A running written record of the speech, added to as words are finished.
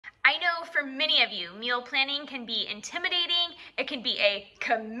I know for many of you, meal planning can be intimidating, it can be a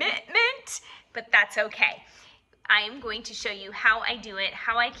commitment, but that's okay. I am going to show you how I do it,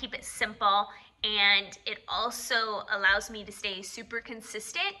 how I keep it simple, and it also allows me to stay super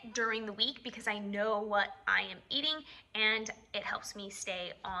consistent during the week because I know what I am eating and it helps me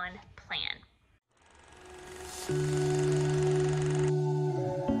stay on plan.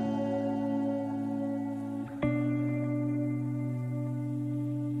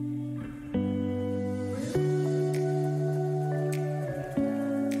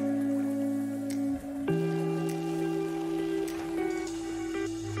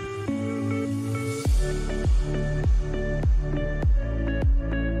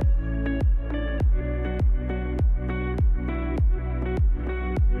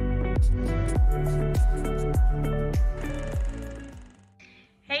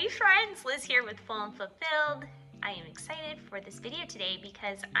 Hey friends, Liz here with Full and Fulfilled. I am excited for this video today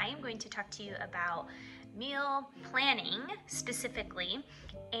because I am going to talk to you about meal planning specifically,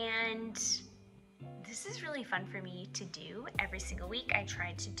 and this is really fun for me to do every single week. I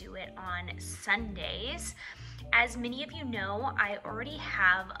try to do it on Sundays. As many of you know, I already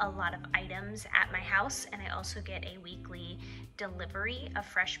have a lot of items at my house, and I also get a weekly delivery of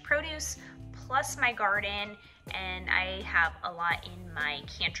fresh produce, plus my garden, and I have a lot in my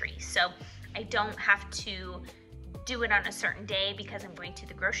pantry. So I don't have to do it on a certain day because I'm going to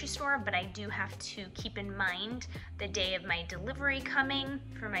the grocery store, but I do have to keep in mind the day of my delivery coming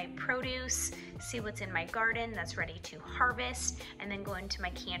for my produce, see what's in my garden that's ready to harvest, and then go into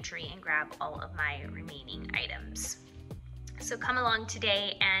my pantry and grab all of my remaining items. So come along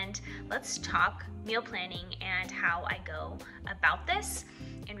today and let's talk meal planning and how I go about this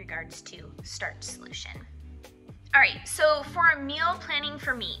in regards to Starch Solution. All right, so for meal planning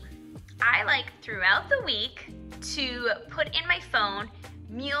for me, I like throughout the week to put in my phone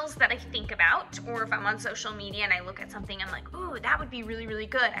meals that I think about, or if I'm on social media and I look at something, I'm like, ooh, that would be really, really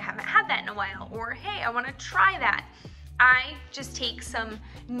good. I haven't had that in a while, or hey, I wanna try that. I just take some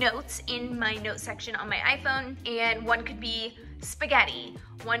notes in my note section on my iPhone, and one could be spaghetti,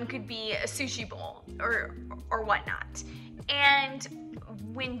 one could be a sushi bowl, or whatnot. And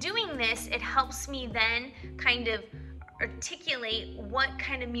when doing this, it helps me then kind of articulate what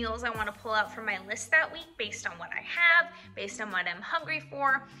kind of meals I want to pull out from my list that week based on what I have, based on what I'm hungry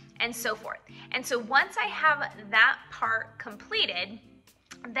for, and so forth. And so once I have that part completed,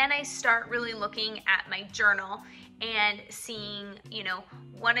 then I start really looking at my journal and seeing,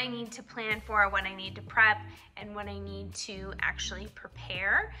 what I need to plan for, what I need to prep, and what I need to actually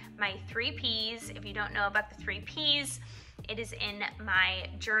prepare. My 3 Ps, if you don't know about the 3 Ps, it is in my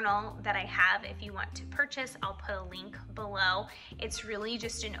journal that I have. If you want to purchase, I'll put a link below. It's really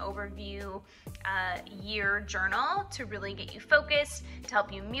just an overview year journal to really get you focused, to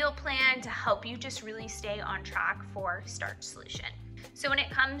help you meal plan, to help you just really stay on track for Starch Solution. So when it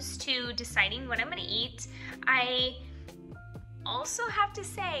comes to deciding what I'm gonna eat, I also have to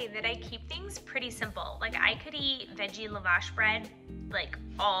say that I keep things pretty simple. Like I could eat veggie lavash bread like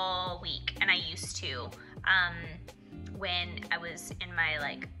all week, and I used to when I was in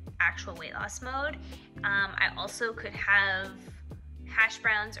my actual weight loss mode. I also could have hash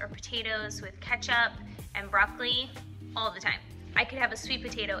browns or potatoes with ketchup and broccoli all the time. I could have a sweet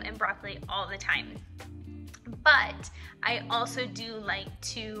potato and broccoli all the time. But I also do like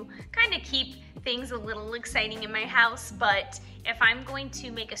to kind of keep things a little exciting in my house, but if I'm going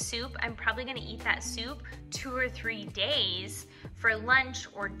to make a soup, I'm probably gonna eat that soup 2 or 3 days for lunch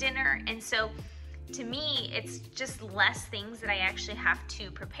or dinner. And so to me, it's just less things that I actually have to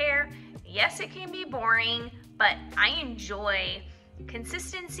prepare. Yes, it can be boring, but I enjoy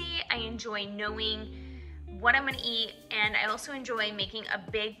consistency. I enjoy knowing what I'm gonna eat, and I also enjoy making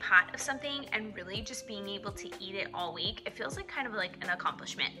a big pot of something and really just being able to eat it all week. It feels like kind of like an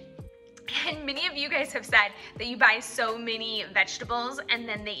accomplishment. And many of you guys have said that you buy so many vegetables and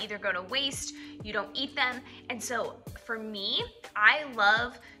then they either go to waste, you don't eat them. And so for me, I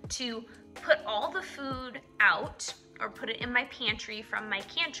love to put all the food out or put it in my pantry from my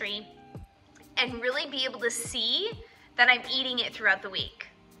pantry and really be able to see that I'm eating it throughout the week.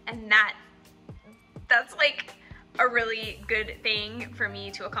 And that's like a really good thing for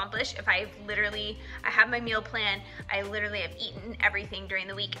me to accomplish. If I have my meal plan, I literally have eaten everything during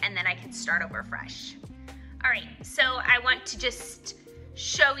the week, and then I can start over fresh. All right, so I want to just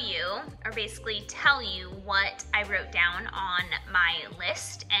show you, or basically tell you what I wrote down on my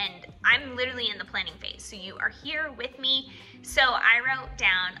list, and I'm literally in the planning phase, so you are here with me. So I wrote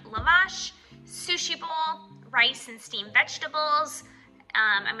down lavash, sushi bowl, rice and steamed vegetables.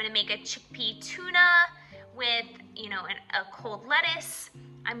 I'm gonna make a chickpea tuna with, a cold lettuce,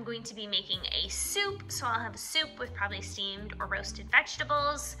 I'm going to be making a soup, so I'll have a soup with probably steamed or roasted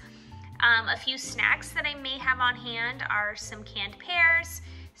vegetables. A few snacks that I may have on hand are some canned pears,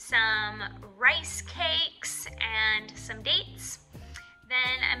 some rice cakes, and some dates. Then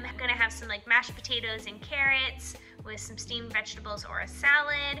I'm gonna have some like mashed potatoes and carrots with some steamed vegetables or a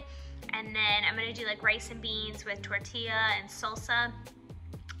salad. And then I'm gonna do like rice and beans with tortilla and salsa.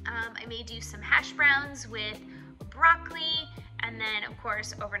 I may do some hash browns with broccoli, and then of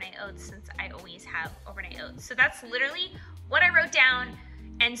course overnight oats, since I always have overnight oats. So that's literally what I wrote down.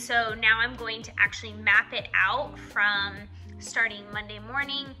 And so now I'm going to actually map it out from starting Monday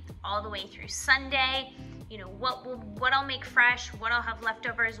morning all the way through Sunday. You know, what I'll make fresh, what I'll have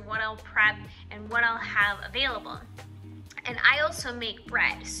leftovers, what I'll prep, and what I'll have available. And I also make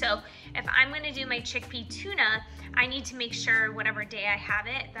bread. So if I'm gonna do my chickpea tuna, I need to make sure whatever day I have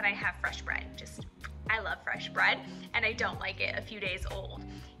it, that I have fresh bread. I love fresh bread, and I don't like it a few days old.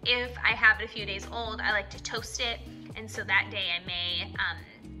 If I have it a few days old, I like to toast it, and so that day I may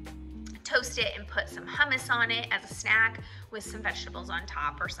toast it and put some hummus on it as a snack with some vegetables on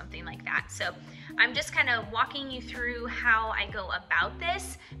top or something like that. So I'm just kind of walking you through how I go about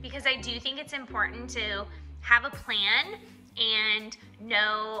this, because I do think it's important to have a plan and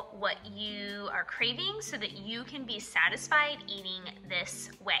know what you are craving so that you can be satisfied eating this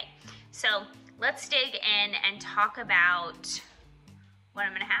way. So let's dig in and talk about what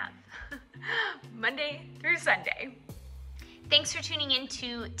I'm gonna have Monday through Sunday. Thanks for tuning in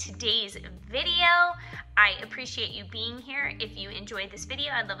to today's video. I appreciate you being here. If you enjoyed this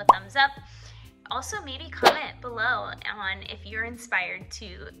video, I'd love a thumbs up. Also, maybe comment below on if you're inspired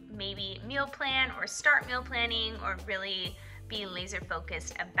to maybe meal plan or start meal planning, or really be laser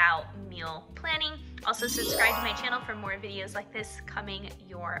focused about meal planning. Also, subscribe to my channel for more videos like this coming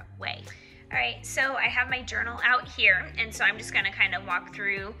your way. All right, so I have my journal out here, and so I'm just gonna kind of walk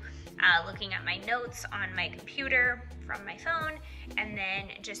through looking at my notes on my computer from my phone, and then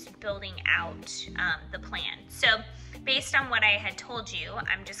just building out the plan. So based on what I had told you,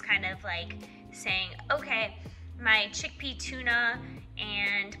 I'm just kind of like saying, okay, my chickpea tuna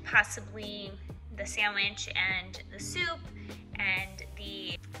and possibly the sandwich and the soup and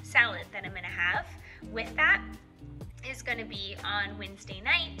the salad that I'm gonna have with that is gonna be on Wednesday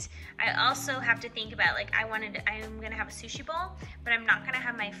night. I also have to think about, like, I'm gonna have a sushi bowl, but I'm not gonna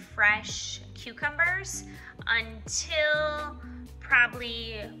have my fresh cucumbers until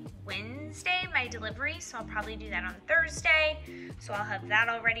probably Wednesday, my delivery. So I'll probably do that on Thursday. So I'll have that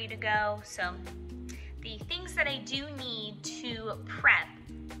all ready to go. So the things that I do need to prep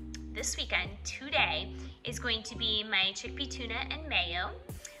this weekend, today, is going to be my chickpea tuna and mayo,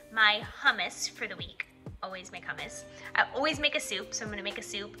 my hummus for the week. Always make hummus. I always make a soup, so I'm gonna make a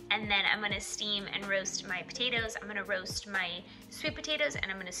soup, and then I'm gonna steam and roast my potatoes. I'm gonna roast my sweet potatoes,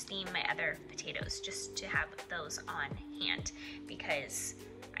 and I'm gonna steam my other potatoes, just to have those on hand, because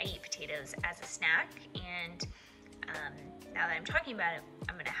I eat potatoes as a snack, and now that I'm talking about it,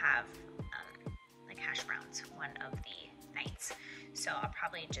 I'm gonna have like hash browns one of the nights. So I'll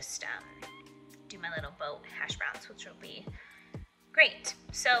probably just do my little boat hash browns, which will be great.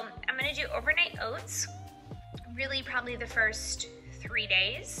 So I'm gonna do overnight oats, really probably the first 3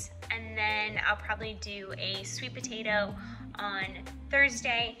 days, and then I'll probably do a sweet potato on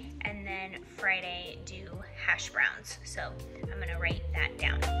Thursday, and then Friday do hash browns. So I'm gonna write that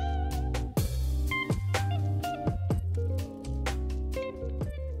down.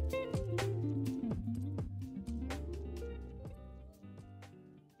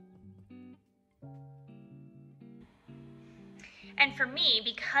 And for me,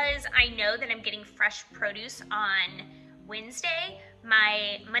 because I know that I'm getting fresh produce on Wednesday,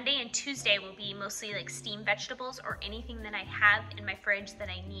 my Monday and Tuesday will be mostly like steamed vegetables or anything that I have in my fridge that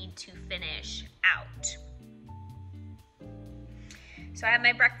I need to finish out. So I have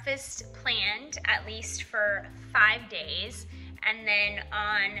my breakfast planned at least for 5 days, and then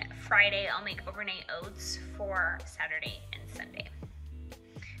on Friday I'll make overnight oats for Saturday and Sunday.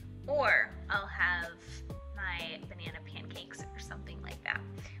 Or I'll have my banana pancakes or something like that,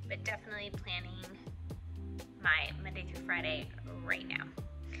 but definitely planning my Monday through Friday right now.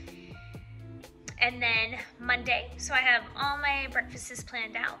 And then Monday, so I have all my breakfasts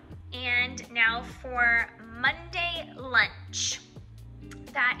planned out. And now for Monday lunch,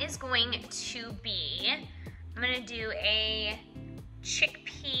 that is going to be, I'm gonna do a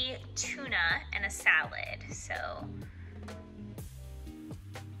chickpea tuna and a salad. So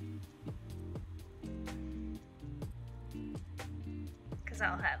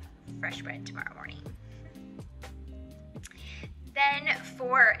I'll have fresh bread tomorrow morning. Then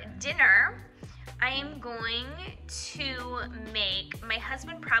for dinner, I am going to make, my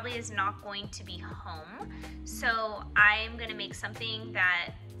husband probably is not going to be home, so I'm gonna make something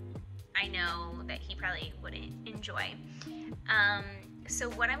that I know that he probably wouldn't enjoy. So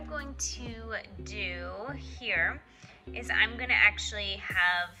what I'm going to do here is I'm gonna actually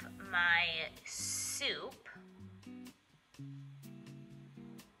have my soup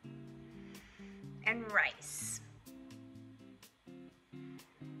and rice,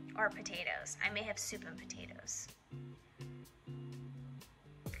 or potatoes. I may have soup and potatoes.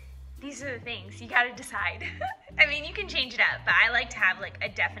 These are the things you gotta decide. I mean, you can change it up, but I like to have like a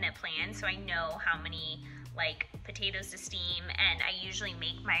definite plan so I know how many like potatoes to steam, and I usually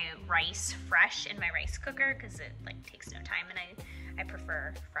make my rice fresh in my rice cooker because it like takes no time, and I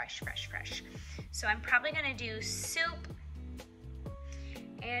prefer fresh. So I'm probably gonna do soup,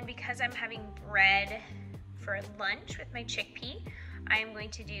 and because I'm having bread for lunch with my chickpea, I'm going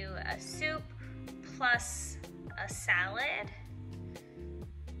to do a soup plus a salad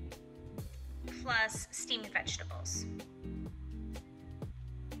plus steamed vegetables.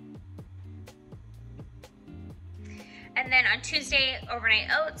 And then on Tuesday, overnight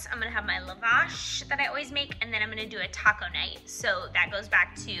oats, I'm gonna have my lavash that I always make, and then I'm gonna do a taco night. So that goes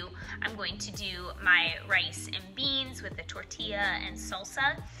back to, I'm going to do my rice and beans with the tortilla and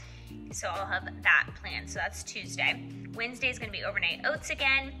salsa. So I'll have that planned, so that's Tuesday. Wednesday is gonna be overnight oats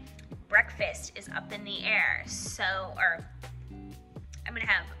again. Breakfast is up in the air, I'm gonna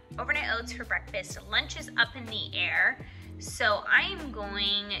have overnight oats for breakfast. Lunch is up in the air, so I'm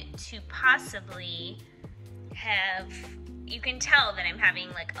going to possibly have, you can tell that I'm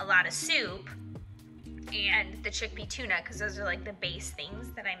having like a lot of soup and the chickpea tuna, because those are like the base things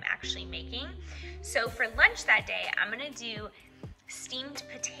that I'm actually making. So for lunch that day, I'm gonna do steamed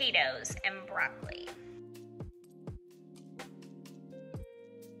potatoes and broccoli.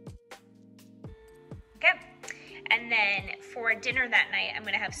 Okay, and then for dinner that night, I'm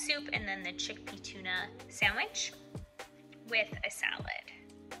gonna have soup and then the chickpea tuna sandwich with a salad.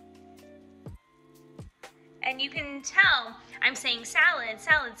 And you can tell I'm saying salad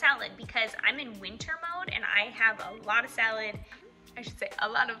because I'm in winter mode and I have a lot of salad, I should say a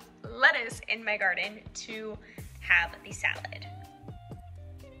lot of lettuce in my garden to have the salad.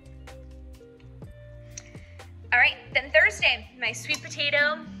 All right, then Thursday, my sweet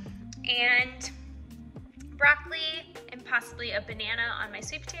potato and broccoli and possibly a banana on my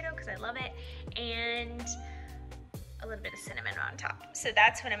sweet potato because I love it, and a little bit of cinnamon on top. So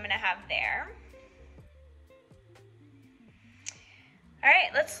that's what I'm gonna have there. All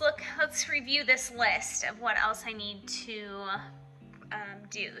right, let's review this list of what else I need to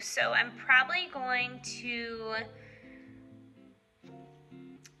do. So I'm probably going to,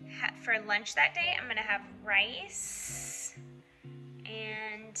 for lunch that day, I'm gonna have rice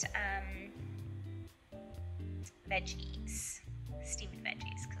and veggies, steamed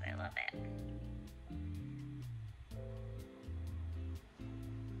veggies, because I love it.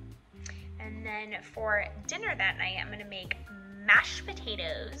 And then for dinner that night, I'm gonna make mashed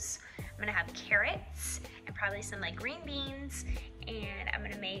potatoes. I'm gonna have carrots and probably some like green beans, and I'm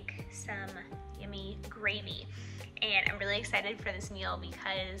gonna make some yummy gravy. And I'm really excited for this meal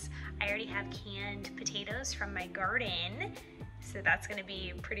because I already have canned potatoes from my garden, so that's gonna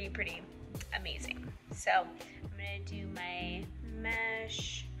be pretty amazing. So I'm gonna do my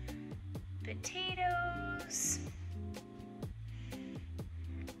mashed potatoes,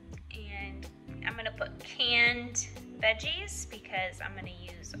 and I'm gonna put canned veggies because I'm gonna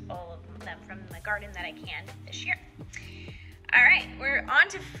use all of them from the garden that I canned this year. All right, we're on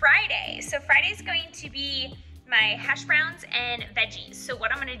to Friday. So Friday's going to be my hash browns and veggies. So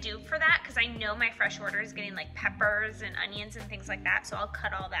what I'm gonna do for that, because I know my fresh order is getting like peppers and onions and things like that, so I'll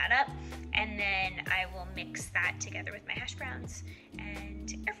cut all that up and then I will mix that together with my hash browns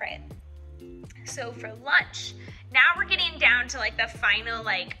and air fry it. So for lunch, now we're getting down to like the final,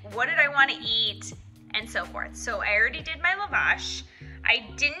 like what did I wanna eat and so forth. So I already did my lavash. I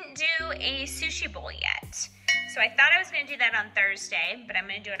didn't do a sushi bowl yet. So I thought I was gonna do that on Thursday, but I'm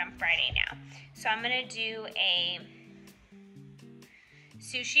gonna do it on Friday now. So I'm gonna do a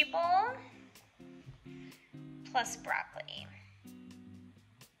sushi bowl plus broccoli.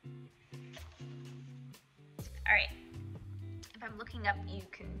 All right, if I'm looking up,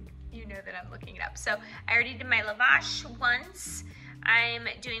 you know that I'm looking it up. So I already did my lavash once. I'm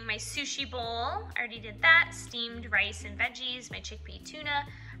doing my sushi bowl. I already did that. Steamed rice and veggies, my chickpea tuna.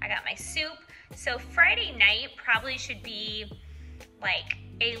 I got my soup. So Friday night probably should be like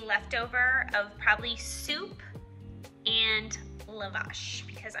a leftover of probably soup and lavash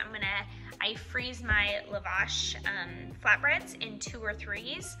because I freeze my lavash flatbreads in 2 or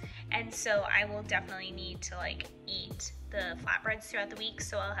 3s, and so I will definitely need to like eat the flatbreads throughout the week,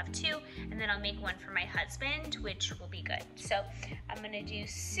 so I'll have 2, and then I'll make one for my husband, which will be good. So I'm gonna do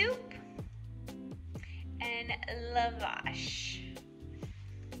soup and lavash.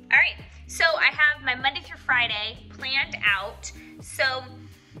 All right, so I have my Monday through Friday planned out. So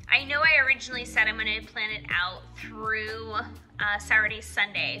I know I originally said I'm gonna plan it out through Saturday,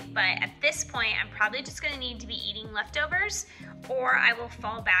 Sunday, but at this point, I'm probably just gonna need to be eating leftovers, or I will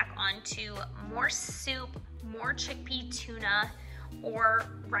fall back onto more soup, more chickpea tuna, or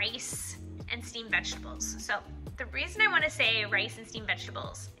rice and steamed vegetables. So the reason I wanna say rice and steamed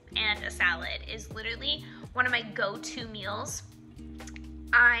vegetables and a salad is literally one of my go-to meals.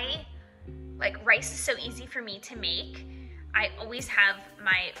 Rice is so easy for me to make. I always have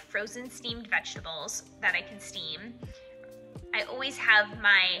my frozen steamed vegetables that I can steam. I always have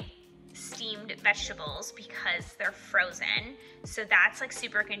my steamed vegetables because they're frozen, so that's like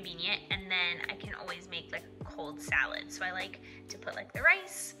super convenient. And then I can always make like a cold salad. So I like to put like the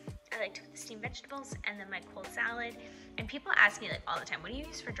rice, I like to put the steamed vegetables, and then my cold salad. And people ask me like all the time, what do you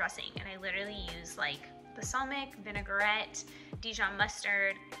use for dressing? And I literally use like balsamic, vinaigrette, Dijon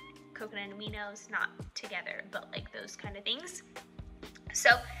mustard, coconut aminos, not together, but like those kind of things. So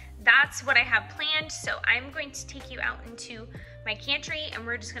that's what I have planned. So I'm going to take you out into my pantry, and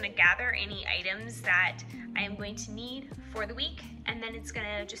we're just gonna gather any items that I am going to need for the week, and then it's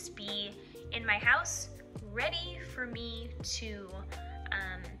gonna just be in my house ready for me to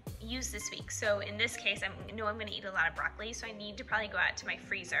use this week. So in this case, I know I'm gonna eat a lot of broccoli, so I need to probably go out to my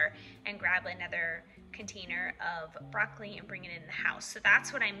freezer and grab another container of broccoli and bring it in the house. So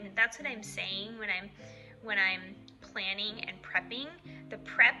that's what I'm saying when I'm planning and prepping. The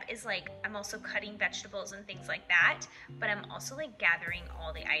prep is like I'm also cutting vegetables and things like that, but I'm also like gathering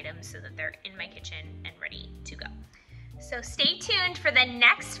all the items so that they're in my kitchen and ready to go. So stay tuned for the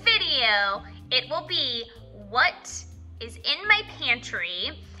next video. It will be what is in my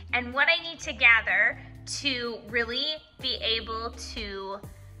pantry and what I need to gather to really be able to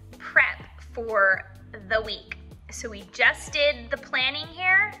prep for the week. So we just did the planning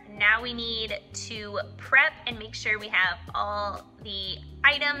here. Now we need to prep and make sure we have all the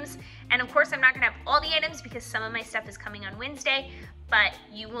items. And of course, I'm not gonna have all the items because some of my stuff is coming on Wednesday, but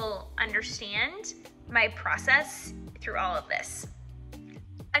you will understand my process through all of this.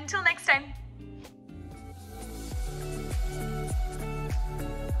 Until next time.